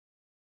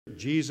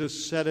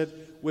Jesus said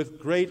it with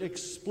great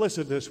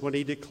explicitness when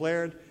he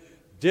declared,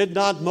 "Did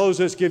not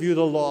Moses give you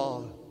the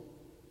law?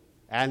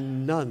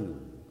 And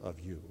none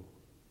of you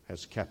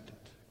has kept it."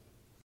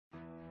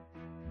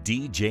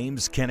 D.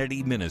 James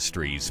Kennedy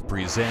Ministries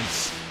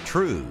presents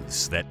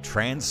Truths That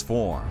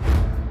Transform.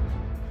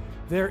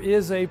 There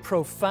is a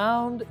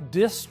profound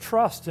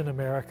distrust in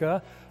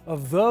America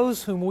of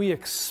those whom we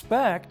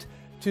expect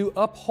to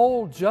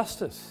uphold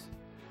justice.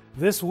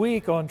 This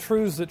week on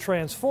Truths That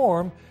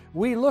Transform,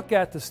 we look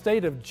at the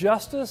state of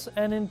justice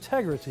and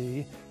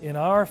integrity in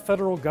our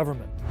federal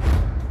government.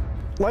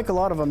 Like a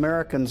lot of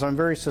Americans, I'm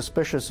very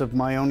suspicious of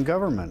my own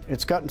government.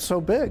 It's gotten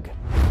so big.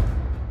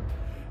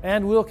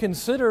 And we'll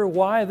consider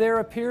why there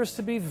appears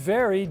to be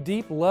very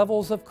deep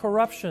levels of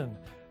corruption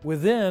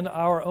within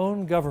our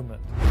own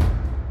government.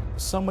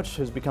 So much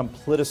has become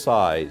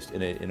politicized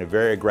in a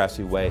very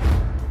aggressive way.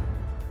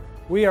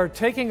 We are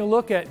taking a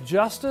look at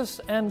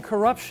justice and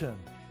corruption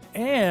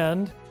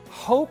and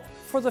hope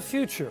for the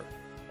future,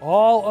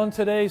 all on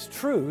today's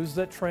Truths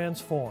That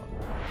Transform.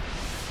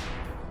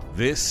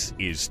 This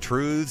is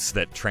Truths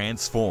That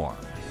Transform.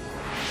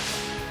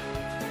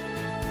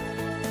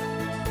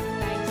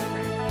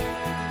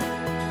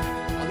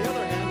 On the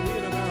other hand, we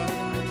in America,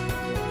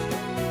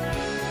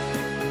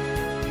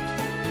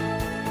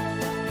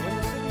 When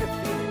the city of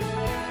Phoenix,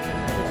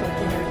 just like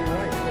you may be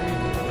right,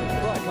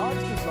 but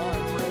God's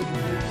design for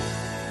education.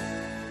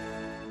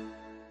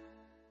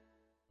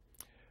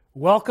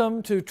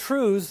 Welcome to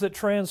Truths That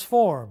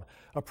Transform,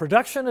 a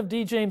production of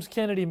D. James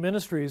Kennedy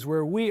Ministries,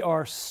 where we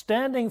are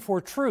standing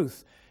for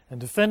truth and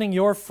defending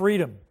your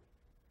freedom.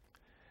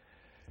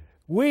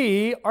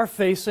 We are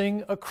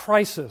facing a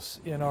crisis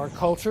in our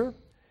culture.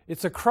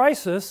 It's a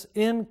crisis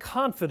in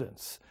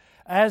confidence,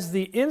 as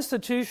the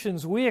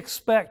institutions we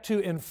expect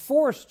to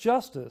enforce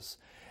justice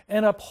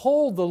and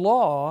uphold the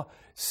law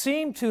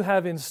seem to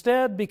have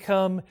instead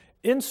become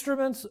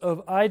instruments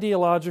of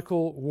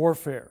ideological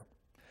warfare.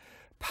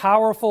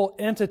 Powerful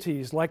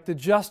entities like the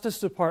Justice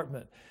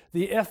Department,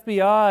 the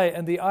FBI,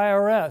 and the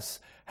IRS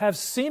have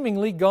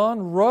seemingly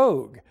gone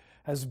rogue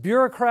as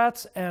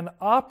bureaucrats and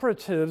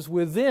operatives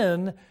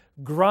within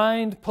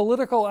grind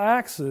political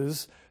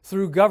axes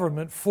through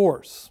government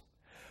force.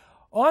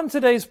 On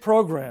today's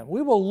program,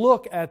 we will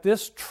look at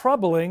this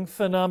troubling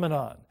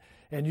phenomenon,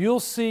 and you'll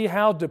see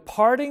how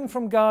departing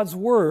from God's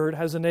Word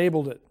has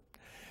enabled it.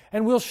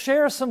 And we'll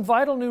share some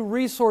vital new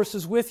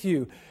resources with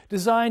you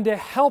designed to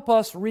help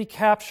us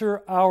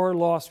recapture our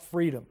lost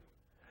freedom.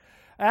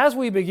 As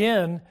we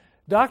begin,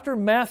 Dr.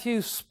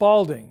 Matthew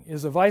Spalding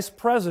is a vice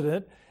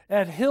president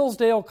at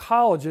Hillsdale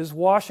College's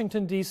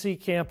Washington, D.C.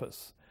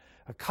 campus.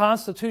 A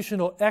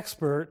constitutional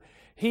expert,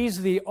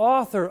 he's the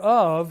author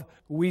of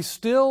We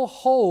Still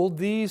Hold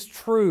These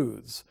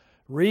Truths,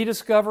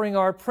 Rediscovering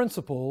Our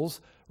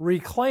Principles,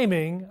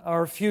 Reclaiming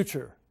Our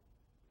Future.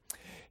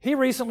 He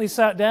recently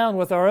sat down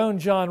with our own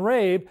John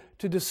Rabe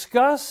to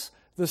discuss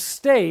the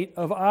state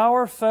of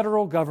our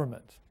federal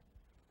government.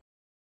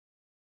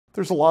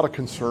 There's a lot of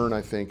concern,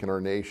 I think, in our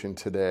nation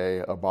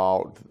today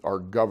about our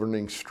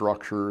governing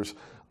structures.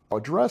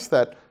 Address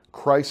that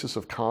crisis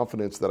of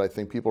confidence that I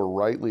think people are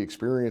rightly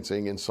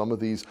experiencing in some of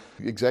these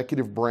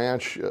executive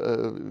branch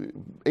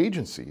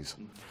agencies.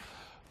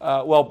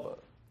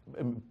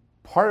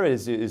 Part of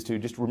it is to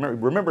just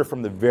remember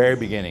from the very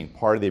beginning,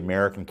 part of the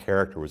American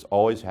character was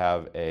always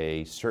have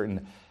a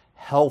certain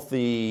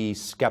healthy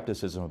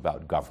skepticism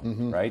about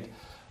government, right?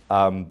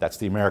 That's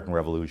the American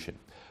Revolution.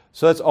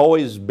 So that's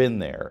always been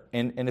there.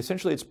 And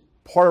essentially it's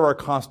part of our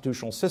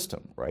constitutional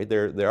system, right?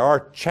 There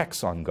are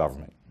checks on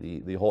government.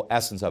 The whole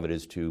essence of it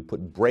is to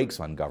put brakes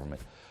on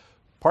government.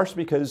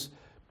 Partially because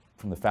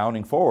from the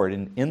founding forward,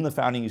 and in the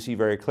founding you see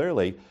very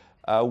clearly,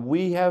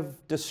 we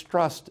have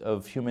distrust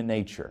of human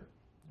nature.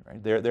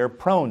 Right? They're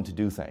prone to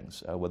do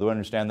things, whether we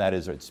understand that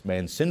as it's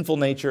man's sinful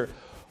nature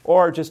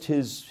or just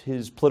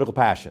his political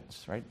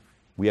passions, right?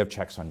 We have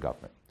checks on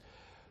government.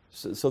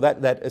 So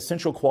that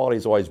essential quality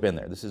has always been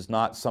there. This is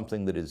not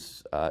something that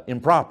is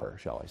improper,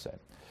 shall I say.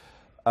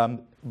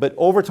 But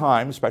over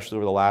time, especially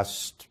over the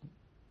last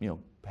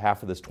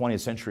half of this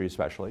 20th century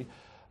especially,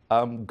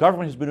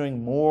 government has been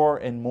doing more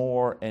and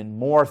more and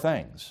more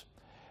things.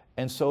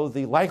 And so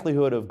the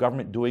likelihood of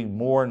government doing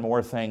more and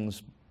more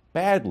things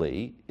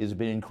badly has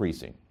been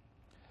increasing.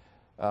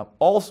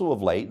 Also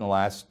of late, in the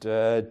last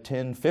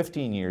 10,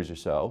 15 years or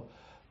so,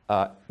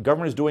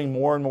 government is doing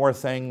more and more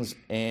things,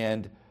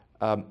 and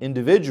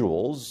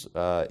individuals,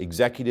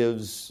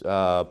 executives,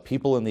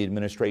 people in the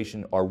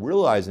administration are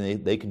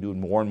realizing they can do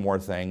more and more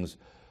things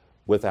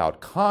without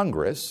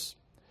Congress.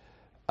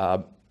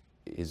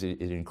 Is an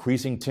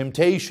increasing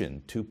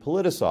temptation to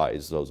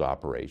politicize those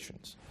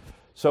operations.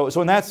 So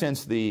in that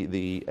sense,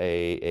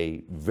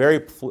 a very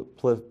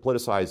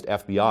politicized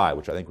FBI,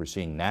 which I think we're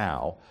seeing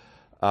now,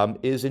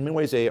 is in many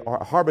ways a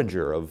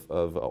harbinger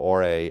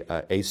or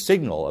a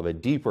signal of a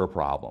deeper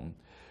problem,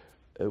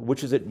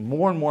 which is that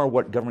more and more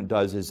what government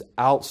does is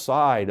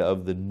outside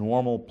of the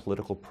normal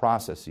political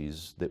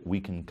processes that we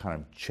can kind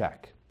of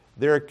check.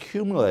 They're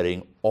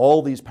accumulating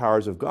all these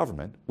powers of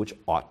government, which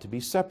ought to be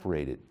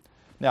separated.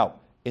 Now,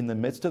 in the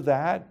midst of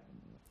that,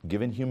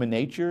 given human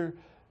nature,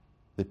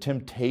 the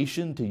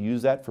temptation to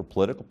use that for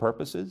political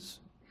purposes,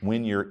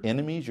 when your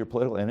enemies, your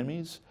political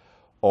enemies,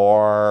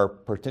 are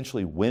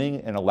potentially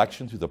winning an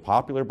election through the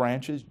popular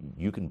branches,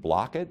 you can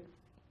block it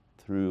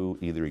through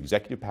either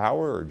executive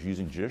power or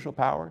using judicial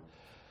power.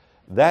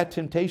 That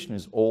temptation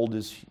is old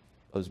as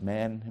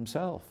man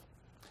himself.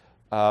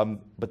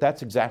 But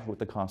that's exactly what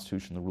the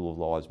Constitution, the rule of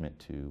law, is meant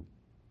to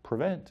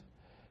prevent.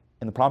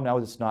 And the problem now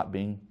is it's not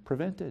being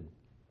prevented.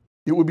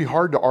 It would be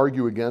hard to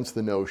argue against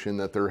the notion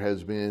that there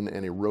has been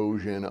an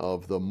erosion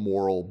of the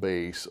moral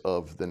base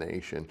of the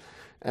nation.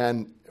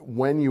 And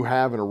when you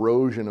have an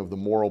erosion of the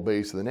moral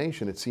base of the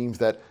nation, it seems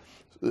that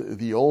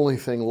the only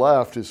thing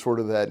left is sort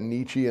of that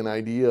Nietzschean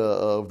idea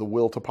of the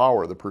will to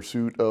power, the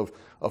pursuit of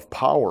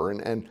power.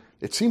 And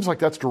it seems like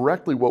that's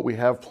directly what we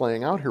have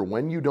playing out here.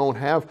 When you don't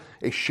have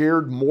a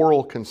shared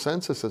moral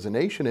consensus as a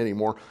nation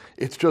anymore,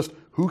 it's just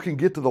who can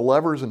get to the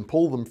levers and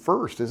pull them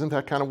first. Isn't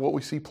that kind of what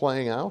we see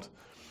playing out?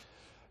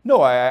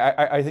 No,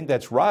 I think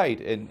that's right.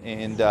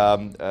 And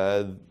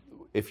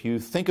if you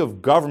think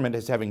of government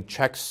as having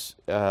checks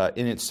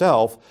in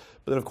itself,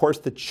 but then of course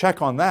the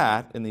check on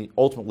that and the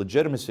ultimate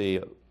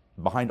legitimacy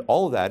behind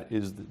all of that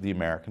is the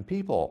American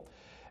people.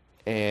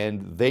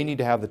 And they need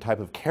to have the type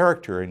of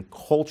character and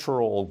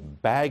cultural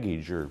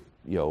baggage or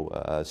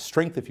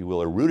strength, if you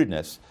will, or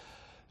rootedness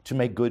to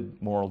make good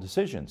moral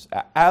decisions.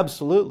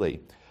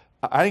 Absolutely.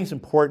 I think it's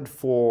important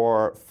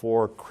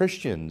for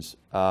Christians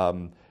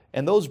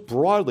and those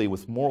broadly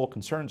with moral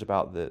concerns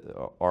about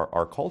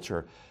our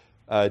culture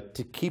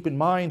to keep in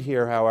mind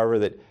here, however,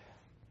 that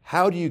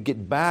how do you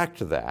get back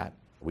to that?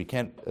 We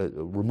can't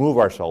remove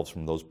ourselves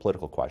from those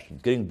political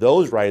questions. Getting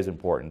those right is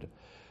important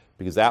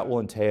because that will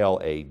entail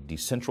a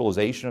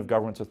decentralization of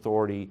government's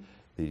authority,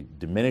 the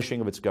diminishing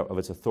of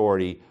its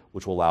authority,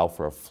 which will allow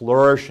for a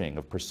flourishing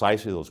of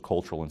precisely those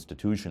cultural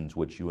institutions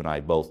which you and I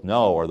both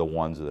know are the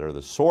ones that are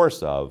the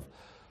source of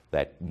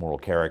that moral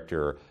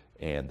character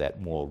and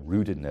that moral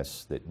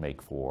rootedness that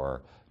make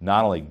for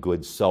not only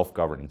good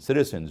self-governing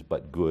citizens,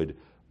 but good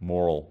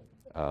moral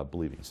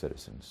believing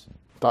citizens.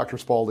 Dr.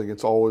 Spalding,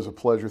 it's always a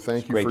pleasure.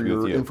 Thank you for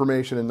your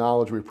information and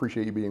knowledge. We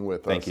appreciate you being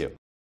with us. Thank you.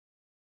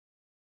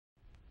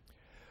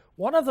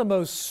 One of the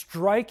most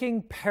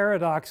striking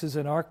paradoxes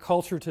in our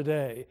culture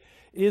today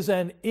is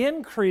an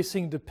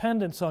increasing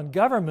dependence on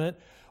government,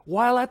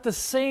 while at the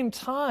same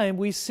time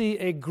we see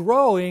a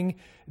growing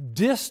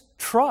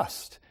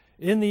distrust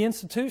in the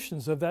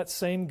institutions of that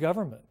same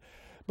government.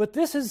 But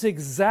this is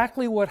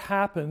exactly what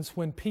happens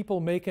when people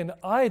make an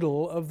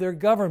idol of their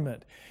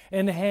government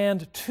and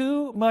hand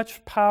too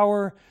much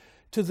power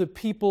to the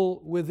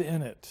people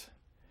within it.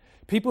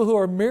 People who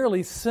are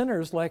merely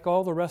sinners like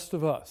all the rest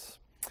of us.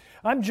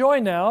 I'm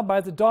joined now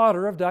by the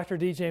daughter of Dr.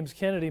 D. James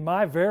Kennedy,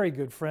 my very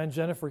good friend,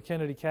 Jennifer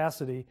Kennedy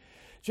Cassidy.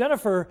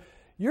 Jennifer,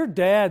 your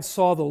dad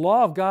saw the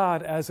law of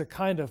God as a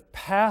kind of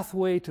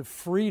pathway to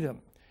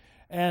freedom,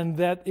 and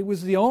that it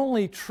was the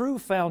only true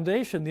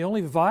foundation, the only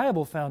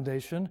viable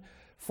foundation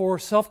for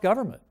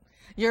self-government.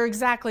 You're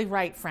exactly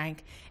right,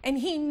 Frank. And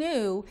he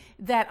knew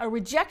that a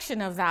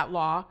rejection of that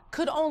law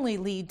could only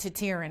lead to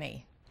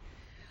tyranny.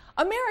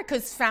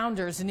 America's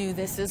founders knew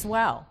this as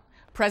well.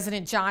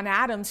 President John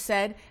Adams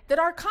said that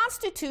our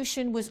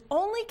Constitution was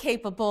only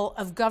capable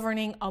of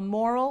governing a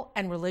moral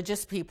and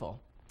religious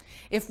people.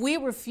 If we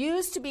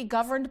refuse to be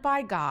governed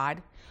by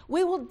God,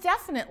 we will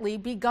definitely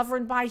be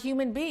governed by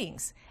human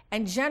beings,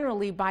 and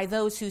generally by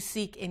those who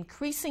seek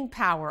increasing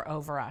power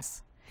over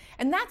us.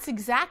 And that's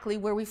exactly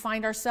where we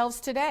find ourselves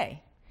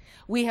today.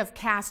 We have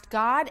cast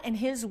God and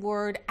His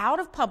Word out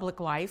of public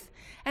life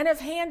and have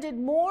handed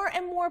more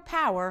and more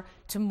power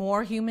to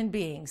more human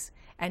beings.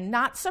 And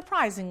not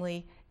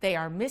surprisingly, they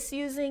are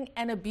misusing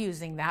and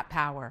abusing that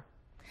power.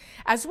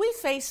 As we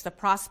face the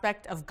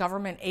prospect of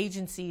government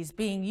agencies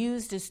being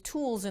used as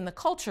tools in the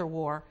culture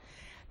war,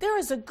 there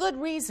is a good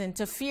reason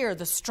to fear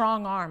the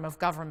strong arm of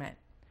government.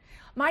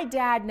 My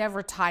dad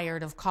never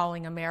tired of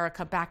calling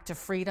America back to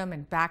freedom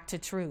and back to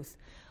truth,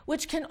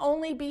 which can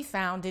only be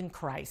found in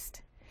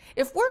Christ.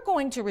 If we're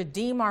going to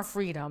redeem our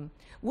freedom,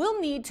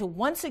 we'll need to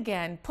once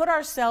again put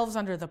ourselves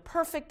under the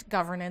perfect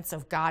governance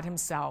of God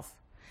Himself.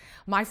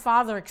 My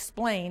father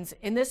explains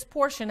in this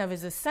portion of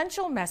his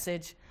essential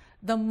message,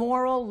 the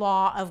moral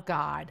law of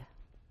God.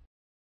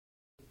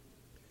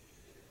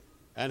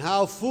 And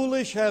how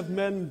foolish have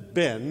men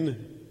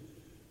been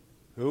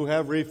who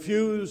have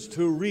refused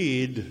to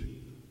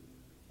read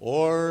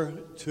or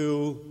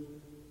to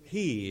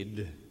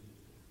heed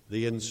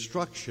the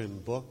instruction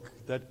book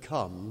that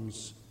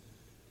comes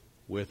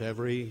with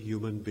every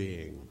human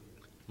being,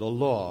 the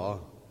law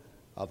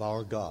of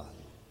our God.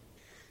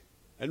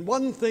 And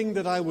one thing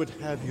that I would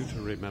have you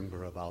to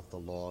remember about the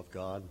law of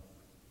God,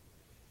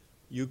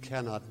 you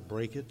cannot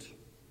break it.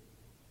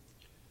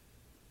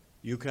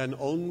 You can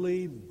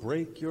only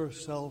break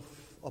yourself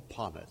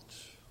upon it.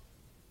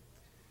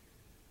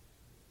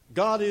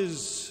 God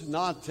is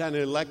not an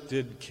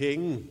elected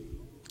king,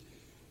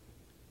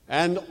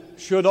 and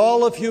should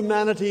all of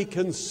humanity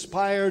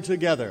conspire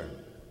together,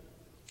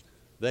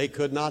 they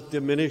could not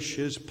diminish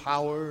His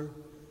power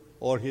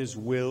or his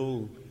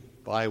will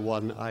by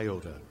one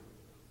iota.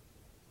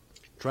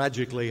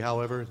 Tragically,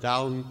 however,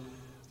 down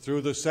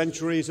through the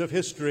centuries of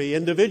history,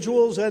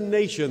 individuals and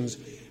nations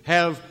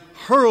have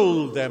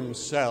hurled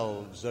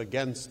themselves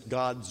against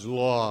God's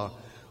law,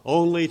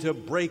 only to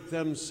break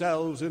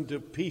themselves into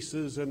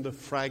pieces, and the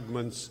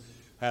fragments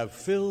have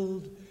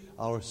filled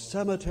our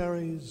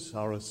cemeteries,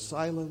 our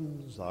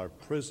asylums, our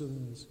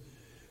prisons,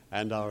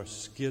 and our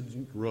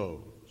skid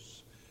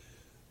rows.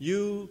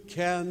 You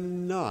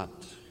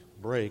cannot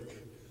break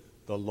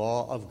the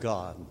law of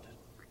God.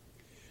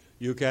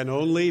 You can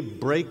only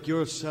break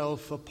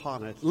yourself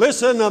upon it.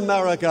 Listen,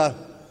 America,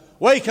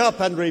 wake up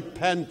and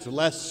repent,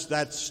 lest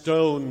that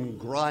stone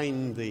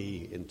grind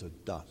thee into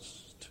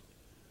dust.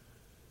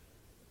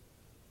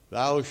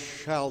 Thou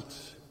shalt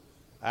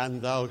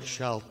and thou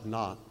shalt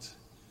not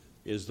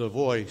is the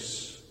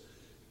voice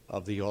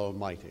of the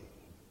Almighty.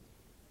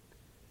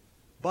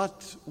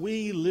 But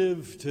we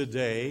live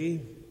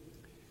today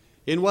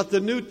in what the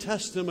New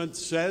Testament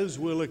says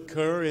will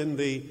occur in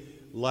the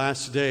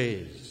last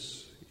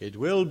days. It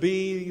will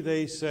be,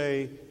 they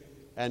say,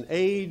 an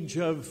age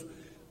of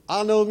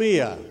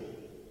anomia,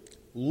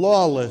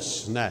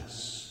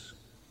 lawlessness.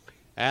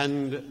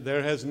 And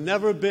there has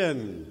never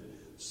been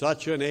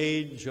such an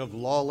age of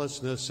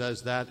lawlessness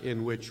as that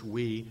in which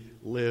we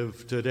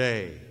live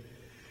today.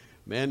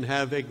 Men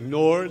have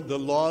ignored the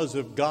laws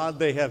of God.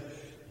 They have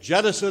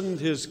jettisoned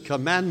his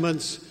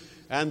commandments,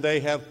 and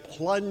they have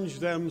plunged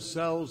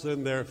themselves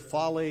in their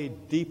folly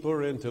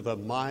deeper into the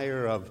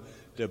mire of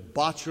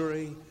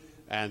debauchery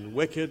and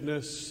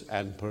wickedness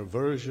and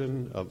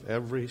perversion of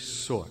every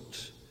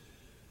sort.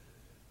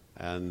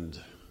 And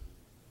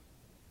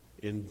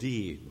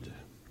indeed,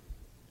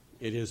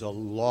 it is a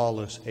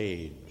lawless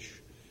age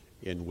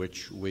in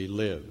which we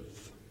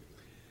live.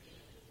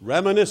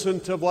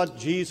 Reminiscent of what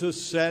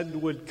Jesus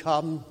said would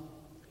come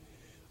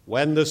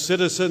when the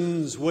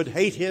citizens would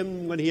hate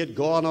him when he had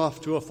gone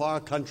off to a far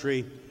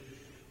country,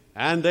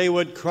 and they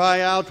would cry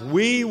out,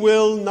 "We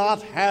will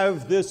not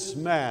have this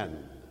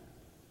man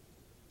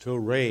to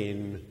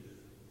reign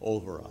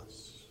over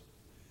us."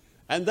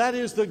 And that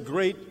is the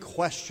great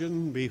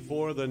question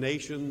before the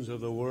nations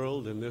of the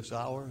world in this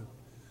hour.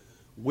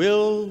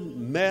 Will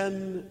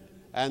men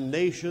and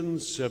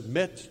nations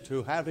submit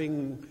to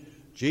having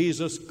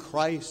Jesus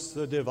Christ,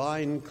 the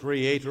divine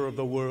creator of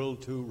the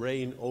world, to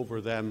reign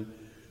over them,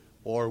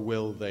 or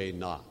will they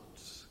not?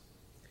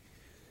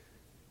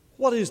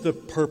 What is the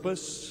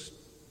purpose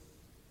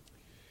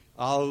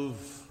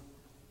of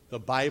the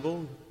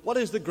Bible? What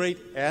is the great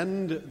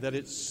end that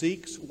it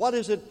seeks? What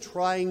is it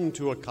trying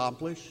to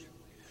accomplish?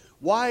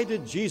 Why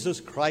did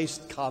Jesus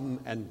Christ come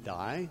and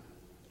die?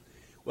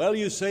 Well,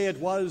 you say it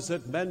was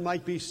that men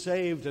might be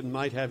saved and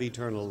might have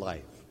eternal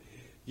life.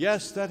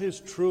 Yes, that is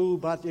true,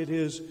 but it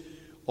is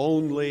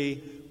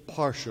only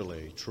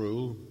partially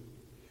true.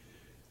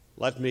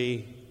 Let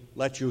me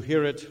let you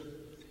hear it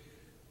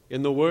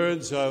in the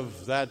words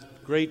of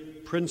that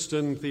great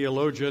Princeton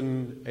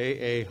theologian,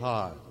 A.A.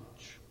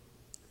 Hodge.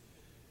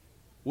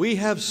 "We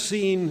have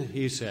seen,"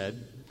 he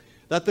said,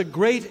 "that the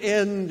great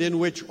end in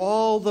which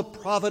all the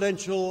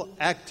providential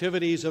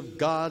activities of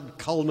God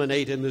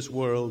culminate in this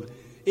world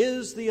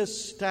is the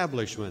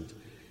establishment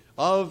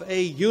of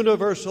a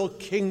universal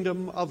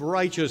kingdom of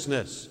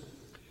righteousness,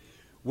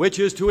 which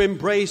is to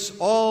embrace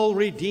all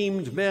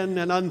redeemed men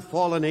and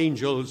unfallen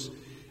angels,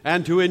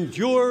 and to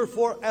endure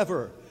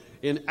forever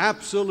in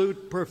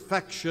absolute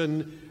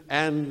perfection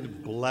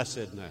and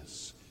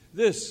blessedness."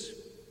 This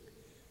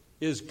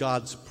is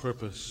God's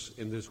purpose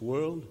in this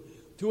world,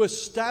 to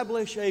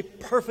establish a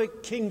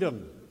perfect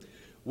kingdom,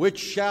 which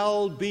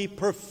shall be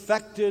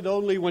perfected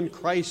only when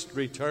Christ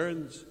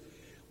returns,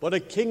 but a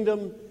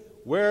kingdom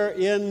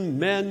wherein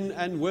men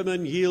and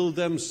women yield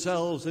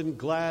themselves in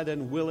glad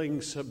and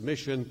willing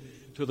submission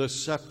to the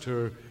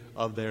scepter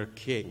of their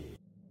King.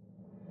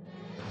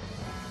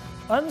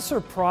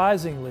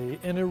 Unsurprisingly,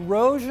 an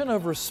erosion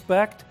of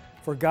respect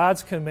for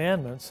God's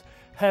commandments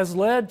has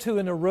led to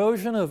an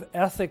erosion of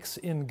ethics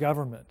in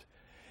government.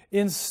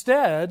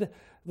 Instead,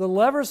 the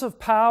levers of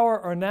power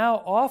are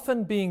now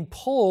often being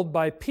pulled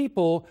by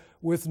people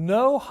with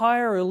no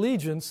higher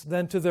allegiance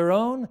than to their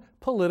own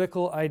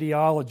political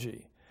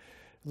ideology.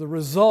 The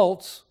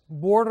results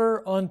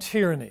border on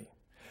tyranny.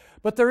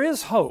 But there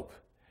is hope.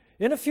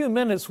 In a few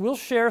minutes, we'll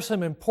share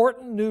some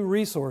important new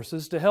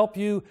resources to help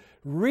you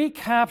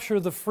recapture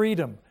the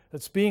freedom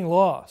that's being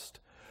lost.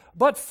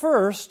 But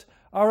first,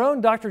 our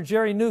own Dr.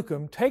 Jerry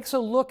Newcomb takes a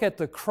look at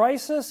the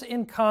crisis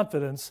in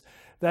confidence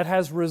that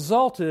has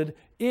resulted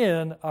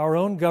in our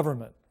own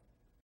government.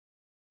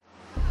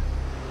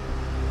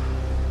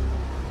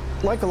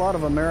 Like a lot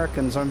of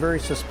Americans, I'm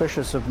very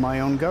suspicious of my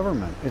own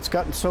government. It's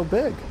gotten so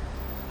big.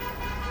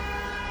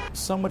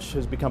 So much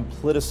has become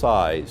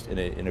politicized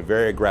in a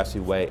very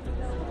aggressive way.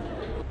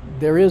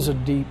 There is a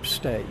deep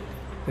state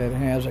that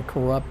has a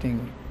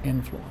corrupting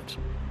influence.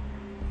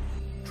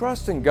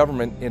 Trust in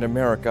government in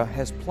America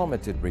has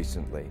plummeted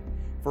recently.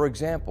 For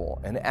example,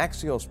 an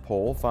Axios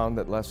poll found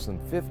that less than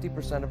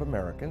 50% of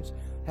Americans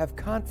have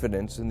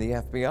confidence in the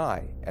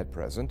FBI at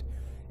present,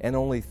 and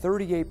only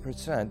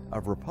 38%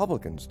 of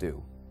Republicans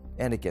do.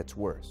 And it gets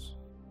worse.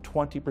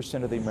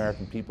 20% of the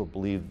American people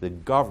believe the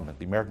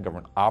American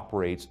government,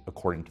 operates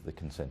according to the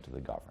consent of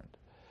the governed.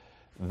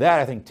 That,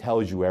 I think,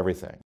 tells you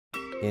everything.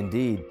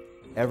 Indeed,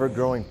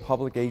 ever-growing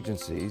public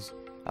agencies,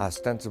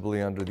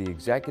 ostensibly under the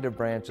executive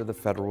branch of the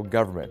federal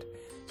government,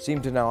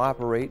 seem to now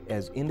operate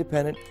as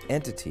independent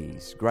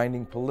entities,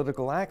 grinding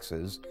political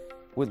axes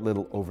with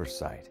little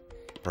oversight.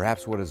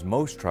 Perhaps what is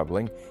most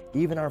troubling,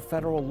 even our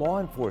federal law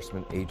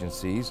enforcement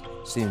agencies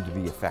seem to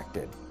be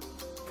affected.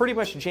 Pretty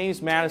much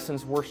James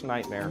Madison's worst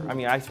nightmare. I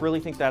mean, I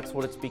really think that's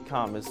what it's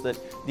become, is that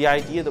the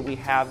idea that we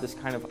have this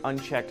kind of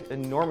unchecked,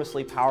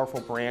 enormously powerful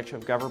branch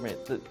of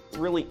government that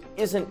really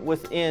isn't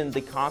within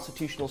the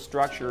constitutional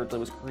structure that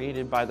was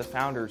created by the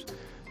founders,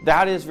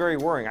 that is very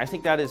worrying. I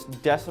think that is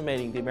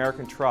decimating the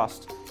American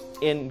trust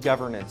in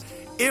governance.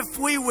 If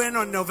we win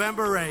on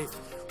November 8th,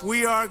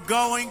 we are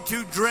going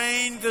to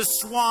drain the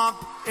swamp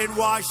in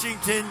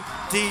Washington,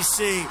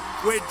 D.C.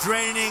 We're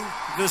draining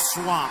the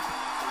swamp.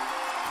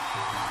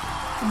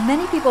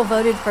 Many people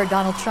voted for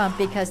Donald Trump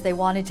because they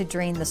wanted to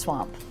drain the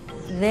swamp.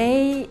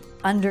 They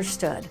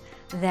understood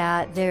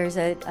that there's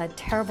a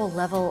terrible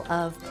level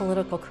of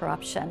political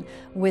corruption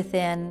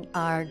within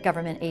our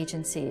government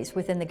agencies,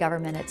 within the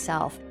government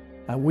itself.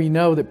 We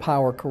know that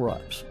power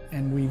corrupts,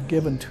 and we've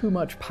given too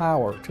much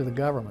power to the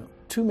government.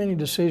 Too many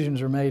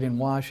decisions are made in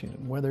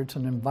Washington, whether it's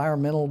an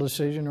environmental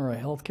decision or a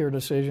healthcare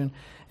decision,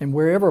 and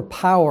wherever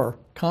power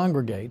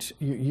congregates,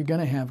 you're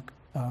going to have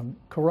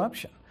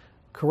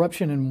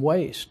corruption and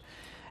waste.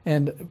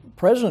 And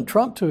President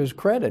Trump, to his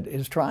credit,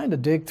 is trying to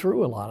dig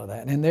through a lot of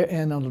that.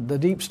 And the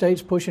deep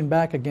state's pushing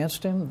back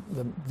against him.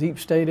 The deep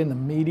state in the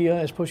media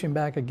is pushing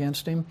back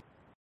against him.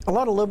 A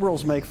lot of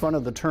liberals make fun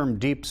of the term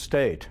deep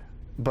state,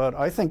 but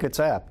I think it's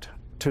apt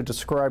to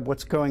describe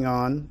what's going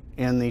on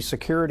in the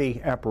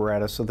security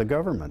apparatus of the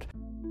government.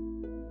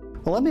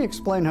 Well, let me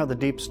explain how the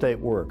deep state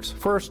works.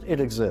 First, it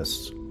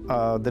exists.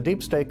 The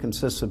deep state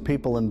consists of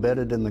people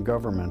embedded in the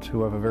government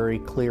who have a very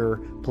clear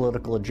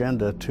political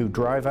agenda to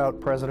drive out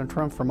President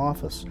Trump from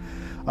office.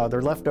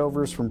 They're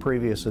leftovers from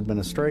previous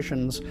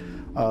administrations.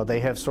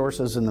 They have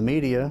sources in the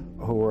media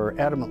who are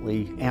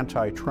adamantly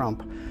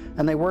anti-Trump,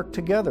 and they work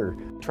together.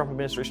 The Trump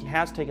administration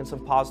has taken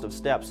some positive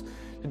steps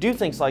to do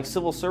things like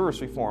civil service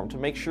reform, to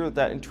make sure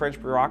that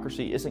entrenched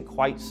bureaucracy isn't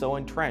quite so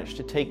entrenched,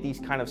 to take these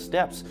kind of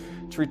steps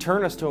to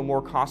return us to a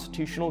more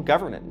constitutional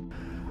government.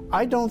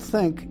 I don't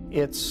think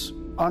it's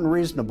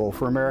unreasonable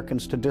for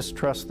Americans to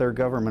distrust their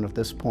government at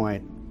this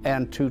point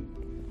and to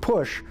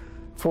push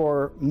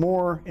for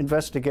more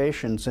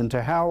investigations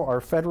into how our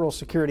federal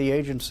security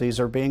agencies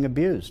are being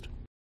abused.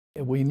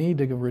 We need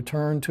to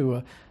return to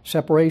a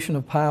separation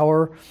of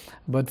power,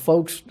 but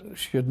folks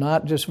should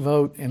not just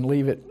vote and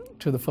leave it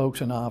to the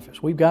folks in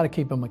office. We've got to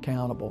keep them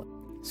accountable.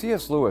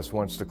 C.S. Lewis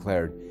once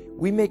declared,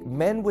 "We make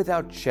men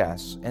without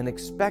chess and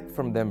expect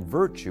from them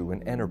virtue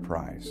and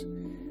enterprise.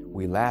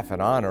 We laugh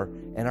at honor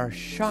and are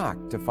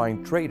shocked to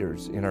find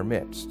traitors in our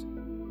midst."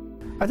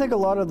 I think a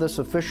lot of this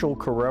official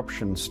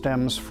corruption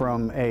stems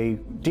from a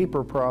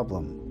deeper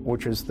problem,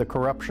 which is the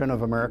corruption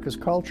of America's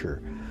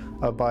culture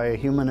by a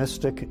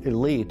humanistic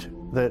elite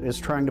that is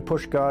trying to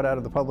push God out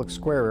of the public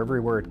square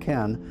everywhere it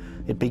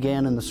can. It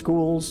began in the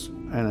schools,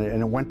 and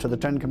it went to the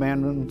Ten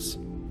Commandments,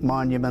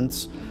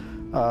 monuments.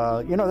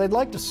 You know, they'd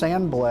like to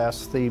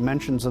sandblast the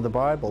mentions of the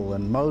Bible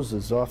and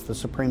Moses off the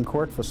Supreme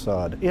Court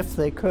facade, if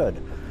they could.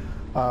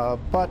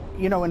 But,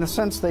 you know, in a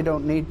sense they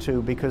don't need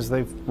to, because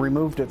they've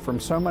removed it from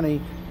so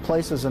many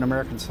places in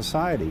American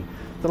society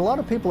that a lot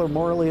of people are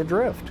morally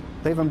adrift.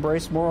 They've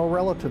embraced moral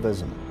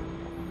relativism.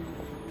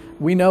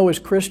 We know as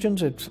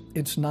Christians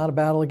it's not a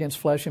battle against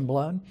flesh and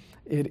blood.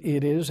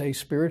 It is a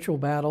spiritual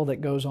battle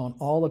that goes on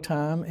all the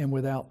time, and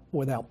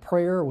without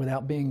prayer,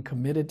 without being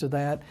committed to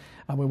that,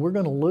 I mean, we're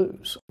going to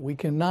lose. We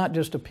cannot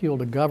just appeal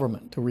to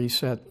government to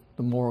reset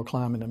the moral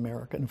climate in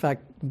America. In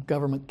fact,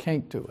 government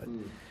can't do it.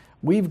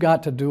 We've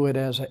got to do it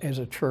as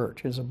a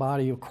church, as a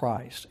body of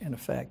Christ, in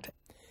effect.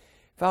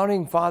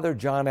 Founding Father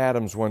John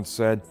Adams once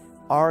said,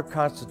 "Our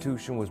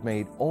Constitution was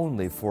made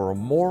only for a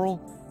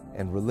moral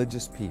and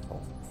religious people.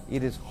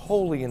 It is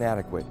wholly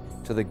inadequate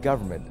to the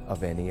government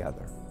of any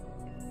other."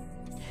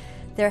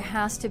 There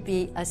has to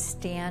be a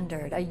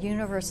standard, a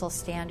universal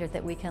standard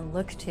that we can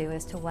look to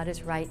as to what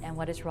is right and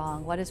what is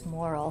wrong, what is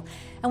moral.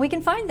 And we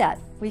can find that.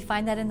 We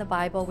find that in the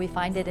Bible. We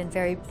find it in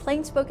very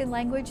plain-spoken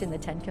language in the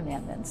Ten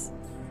Commandments.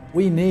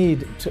 We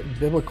need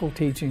biblical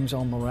teachings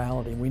on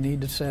morality. We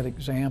need to set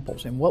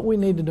examples. And what we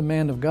need to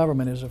demand of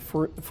government is a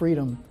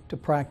freedom to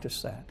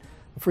practice that,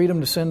 a freedom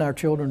to send our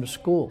children to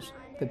schools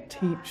that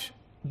teach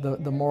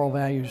the moral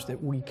values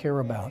that we care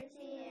about.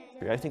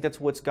 I think that's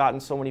what's gotten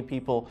so many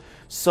people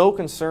so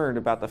concerned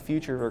about the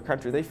future of our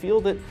country. They feel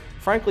that,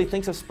 frankly,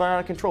 things have spun out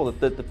of control,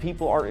 that the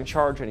people aren't in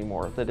charge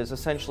anymore, that is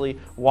essentially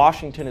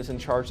Washington is in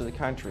charge of the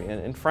country.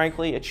 And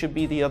frankly, it should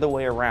be the other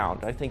way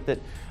around. I think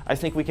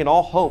we can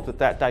all hope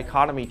that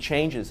dichotomy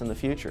changes in the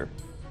future.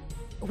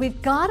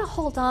 we've got to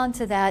hold on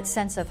to that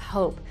sense of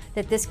hope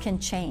that this can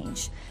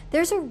change.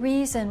 There's a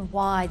reason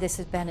why this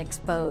has been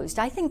exposed.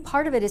 I think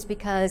part of it is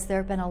because there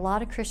have been a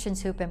lot of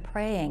Christians who've been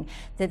praying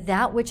that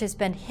that which has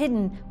been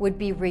hidden would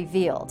be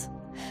revealed.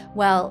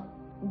 Well,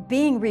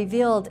 being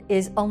revealed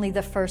is only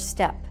the first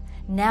step.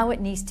 Now it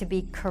needs to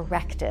be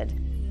corrected.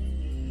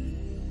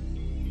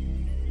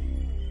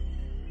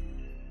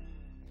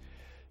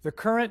 The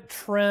current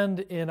trend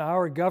in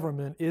our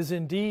government is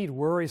indeed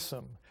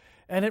worrisome,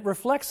 and it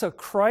reflects a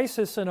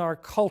crisis in our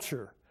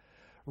culture.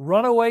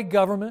 Runaway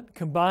government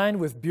combined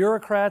with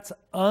bureaucrats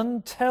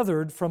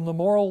untethered from the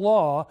moral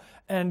law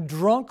and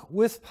drunk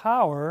with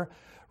power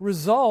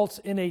results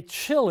in a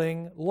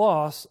chilling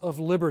loss of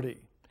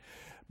liberty.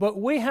 But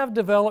we have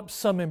developed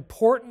some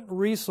important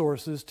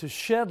resources to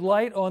shed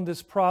light on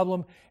this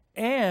problem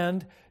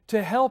and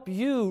to help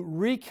you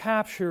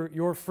recapture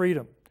your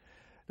freedom.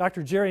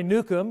 Dr. Jerry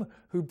Newcomb,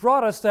 who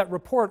brought us that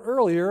report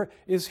earlier,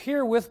 is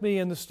here with me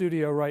in the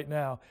studio right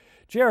now.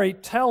 Jerry,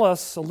 tell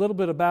us a little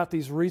bit about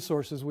these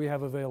resources we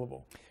have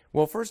available.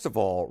 Well, first of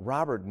all,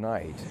 Robert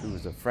Knight, who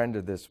is a friend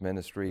of this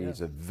ministry,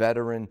 he's a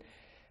veteran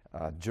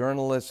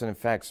journalist, and in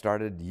fact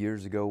started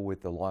years ago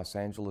with the Los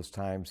Angeles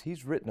Times.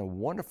 He's written a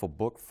wonderful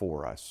book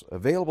for us,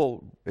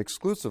 available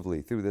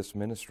exclusively through this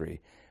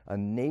ministry, A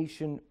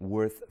Nation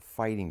Worth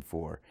Fighting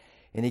For.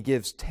 And he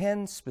gives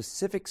 10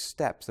 specific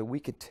steps that we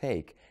could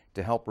take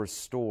to help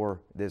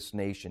restore this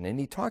nation. And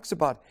he talks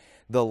about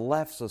the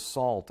left's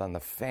assault on the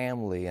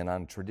family and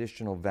on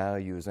traditional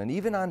values and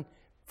even on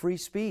free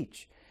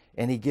speech.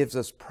 And he gives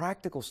us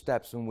practical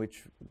steps in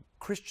which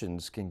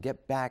Christians can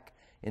get back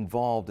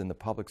involved in the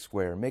public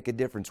square, make a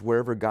difference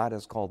wherever God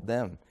has called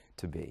them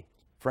to be.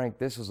 Frank,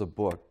 this is a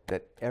book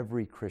that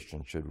every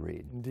Christian should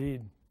read.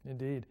 Indeed,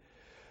 indeed.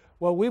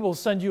 Well, we will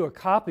send you a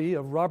copy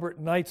of Robert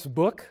Knight's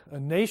book, A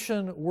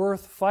Nation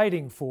Worth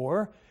Fighting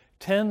For,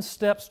 10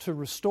 Steps to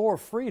Restore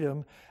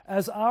Freedom,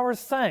 as our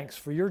thanks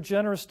for your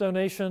generous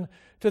donation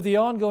to the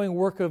ongoing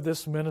work of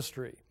this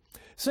ministry.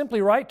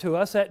 Simply write to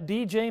us at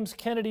D. James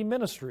Kennedy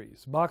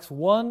Ministries, Box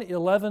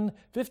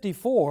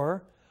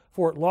 11154,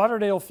 Fort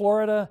Lauderdale,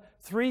 Florida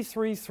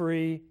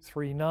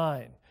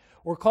 33339,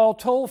 or call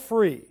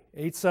toll-free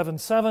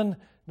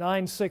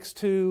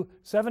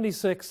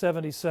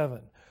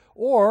 877-962-7677,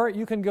 or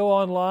you can go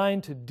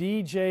online to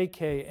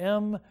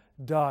djkm.org.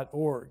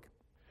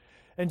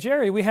 And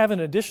Jerry, we have an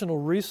additional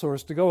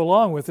resource to go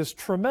along with this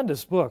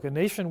tremendous book, A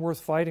Nation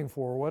Worth Fighting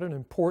For. What an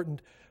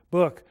important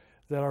book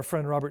that our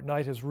friend Robert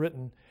Knight has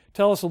written.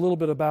 Tell us a little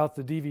bit about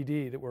the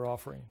DVD that we're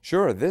offering.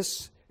 Sure.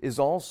 This is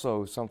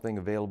also something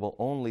available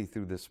only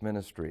through this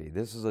ministry.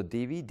 This is a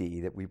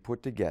DVD that we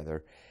put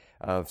together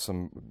of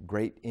some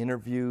great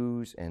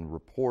interviews and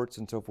reports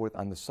and so forth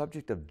on the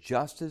subject of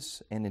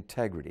justice and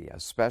integrity, a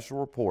special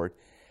report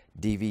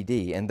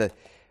DVD. And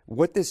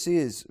what this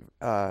is,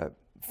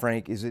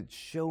 Frank, is it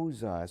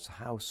shows us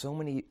how so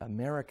many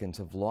Americans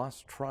have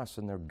lost trust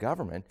in their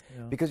government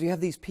because you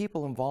have these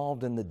people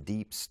involved in the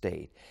deep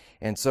state.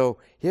 And so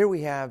here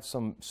we have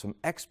some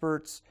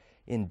experts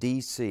in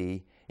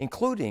D.C.,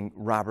 including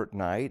Robert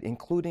Knight,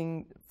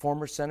 including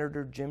former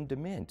Senator Jim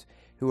DeMint,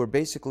 who are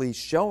basically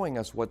showing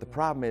us what the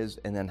problem is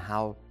and then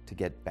how to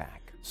get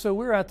back. So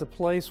we're at the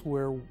place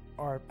where,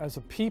 as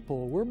a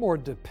people, we're more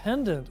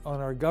dependent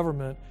on our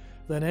government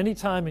than any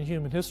time in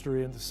human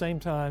history. At the same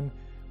time,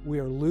 we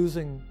are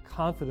losing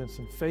confidence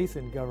and faith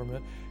in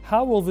government.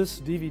 How will this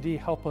DVD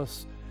help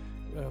us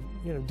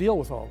deal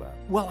with all that?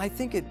 Well, I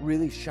think it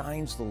really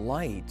shines the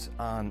light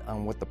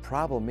on what the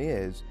problem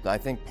is. I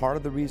think part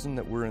of the reason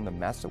that we're in the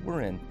mess that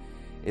we're in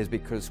is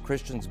because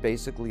Christians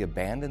basically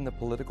abandoned the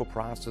political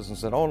process and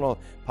said, oh no,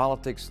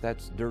 politics,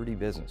 that's dirty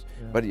business.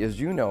 But as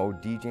you know,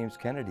 D. James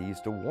Kennedy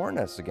used to warn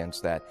us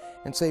against that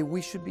and say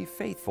we should be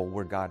faithful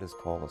where God has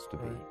called us to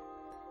be.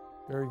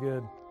 Very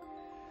good.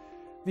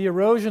 The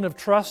erosion of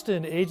trust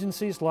in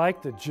agencies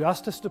like the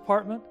Justice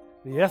Department,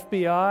 the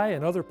FBI,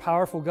 and other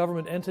powerful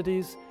government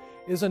entities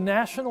is a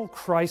national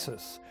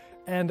crisis,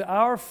 and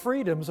our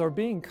freedoms are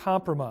being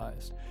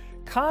compromised.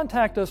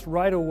 Contact us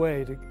right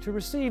away to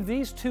receive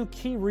these 2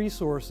 key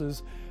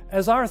resources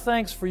as our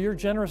thanks for your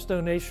generous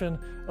donation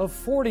of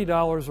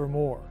 $40 or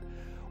more.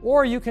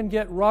 Or you can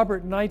get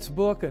Robert Knight's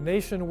book, A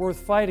Nation Worth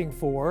Fighting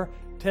For,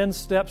 10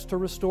 Steps to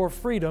Restore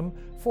Freedom,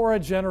 for a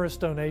generous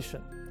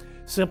donation.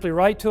 Simply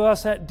write to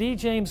us at D.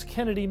 James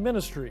Kennedy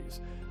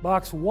Ministries,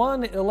 Box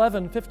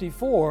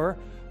 11154,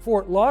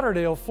 Fort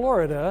Lauderdale,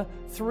 Florida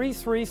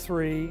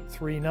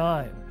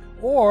 33339,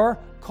 or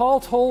call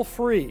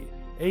toll-free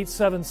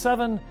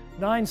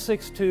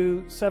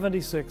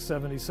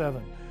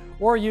 877-962-7677,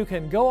 or you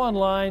can go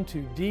online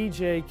to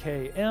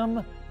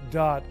djkm.org.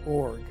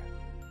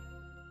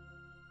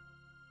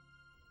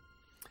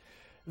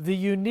 The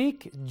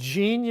unique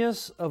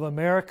genius of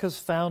America's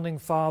founding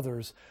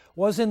fathers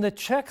was in the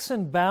checks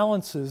and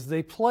balances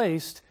they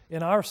placed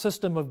in our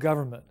system of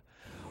government.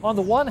 On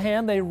the one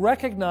hand, they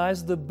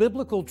recognized the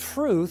biblical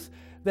truth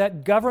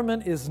that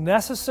government is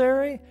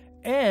necessary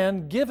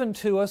and given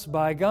to us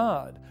by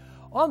God.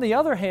 On the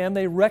other hand,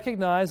 they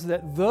recognized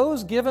that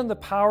those given the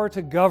power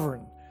to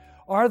govern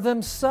are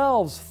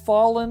themselves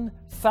fallen,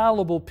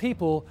 fallible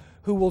people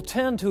who will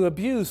tend to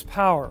abuse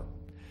power.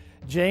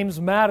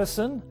 James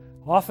Madison,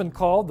 often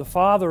called the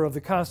father of the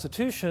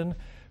Constitution,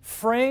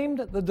 framed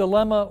the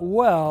dilemma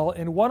well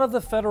in one of the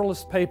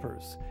Federalist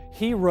Papers.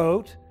 He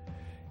wrote,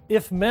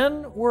 "If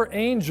men were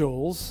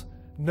angels,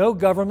 no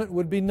government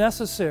would be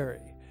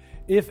necessary.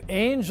 If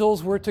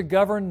angels were to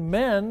govern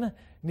men,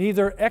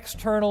 neither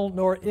external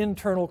nor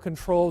internal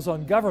controls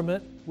on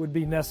government would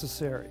be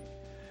necessary."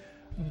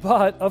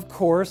 But, of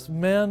course,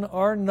 men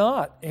are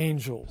not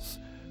angels.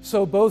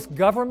 So both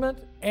government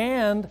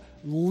and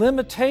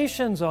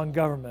limitations on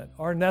government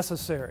are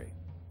necessary.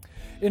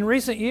 In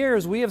recent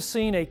years, we have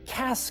seen a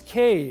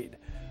cascade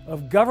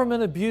of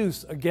government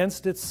abuse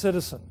against its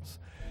citizens.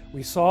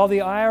 We saw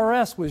the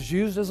IRS was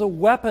used as a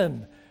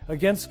weapon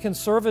against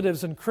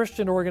conservatives and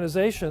Christian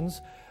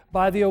organizations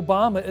by the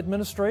Obama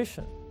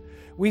administration.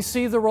 We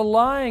see the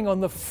relying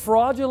on the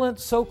fraudulent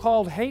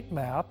so-called hate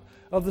map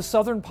of the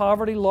Southern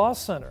Poverty Law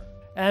Center.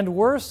 And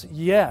worse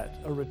yet,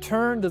 a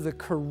return to the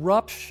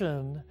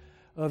corruption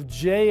of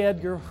J.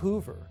 Edgar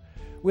Hoover,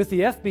 with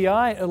the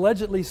FBI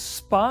allegedly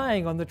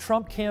spying on the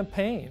Trump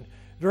campaign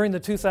during the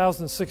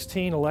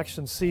 2016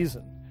 election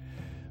season.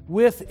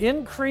 With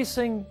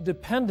increasing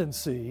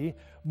dependency,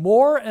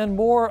 more and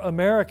more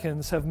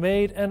Americans have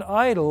made an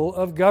idol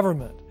of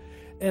government,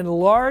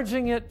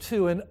 enlarging it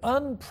to an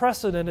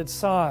unprecedented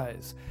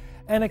size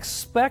and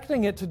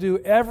expecting it to do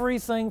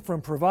everything from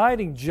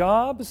providing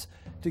jobs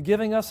to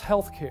giving us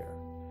health care.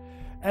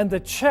 And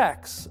the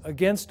checks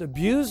against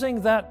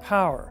abusing that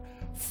power,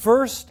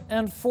 first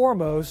and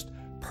foremost,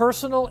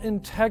 personal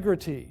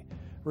integrity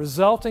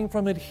resulting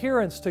from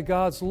adherence to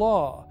God's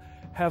law,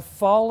 have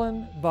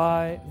fallen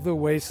by the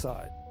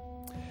wayside.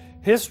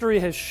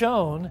 History has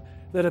shown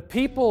that a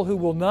people who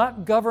will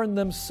not govern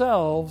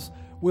themselves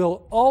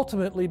will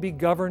ultimately be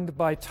governed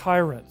by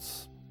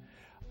tyrants.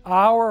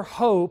 Our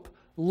hope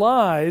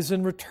lies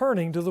in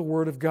returning to the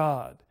Word of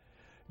God.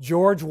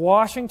 George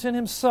Washington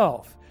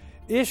himself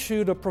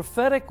issued a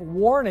prophetic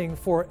warning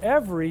for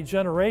every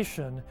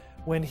generation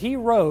when he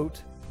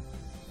wrote,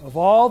 "Of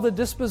all the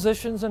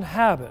dispositions and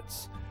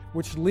habits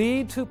which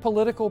lead to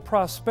political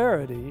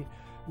prosperity,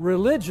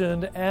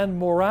 religion and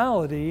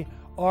morality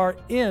are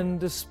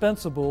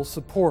indispensable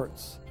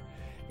supports.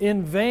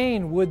 In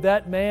vain would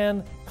that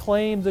man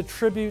claim the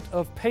tribute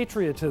of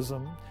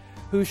patriotism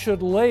who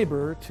should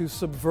labor to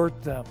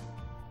subvert them."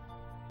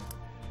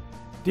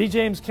 D.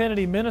 James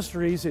Kennedy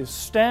Ministries is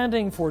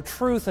standing for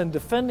truth and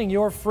defending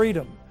your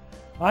freedom.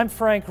 I'm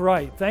Frank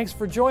Wright. Thanks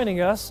for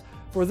joining us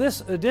for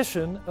this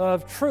edition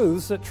of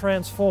Truths That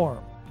Transform.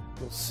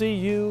 We'll see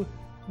you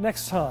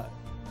next time.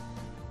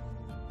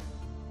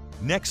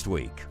 Next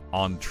week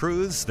on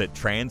Truths That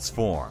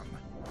Transform.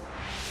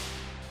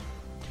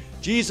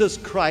 Jesus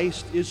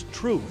Christ is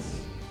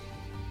truth.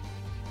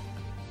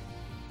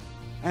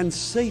 And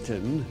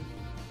Satan,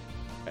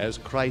 as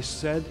Christ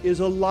said, is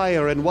a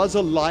liar and was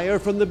a liar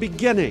from the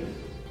beginning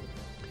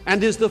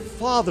and is the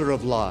father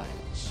of lies.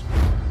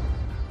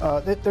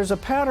 There's a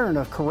pattern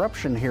of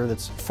corruption here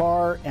that's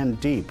far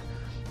and deep,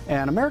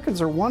 and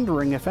Americans are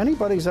wondering if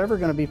anybody's ever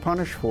going to be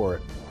punished for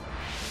it.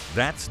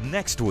 That's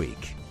next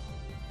week.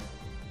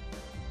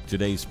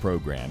 Today's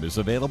program is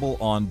available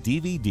on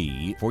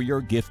DVD for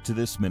your gift to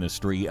this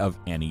ministry of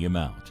any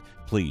amount.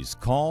 Please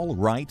call,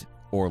 write,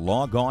 or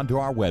log on to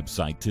our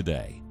website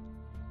today.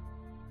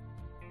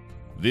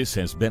 This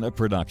has been a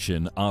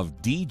production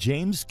of D.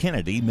 James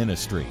Kennedy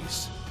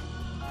Ministries.